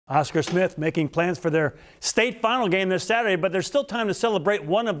Oscar Smith making plans for their state final game this Saturday, but there's still time to celebrate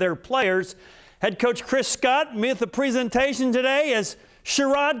one of their players. Head coach Chris Scott made the presentation today as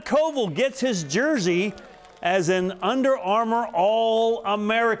Sherrod Covil gets his jersey as an Under Armour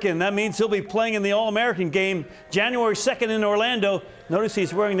All-American. That means he'll be playing in the All-American game January 2nd in Orlando. Notice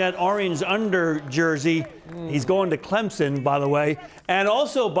he's wearing that orange under jersey. He's going to Clemson, by the way. And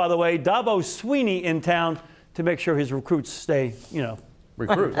also, by the way, Dabo Sweeney in town to make sure his recruits stay,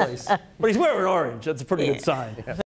 recruits. But he's wearing orange. That's a pretty good sign.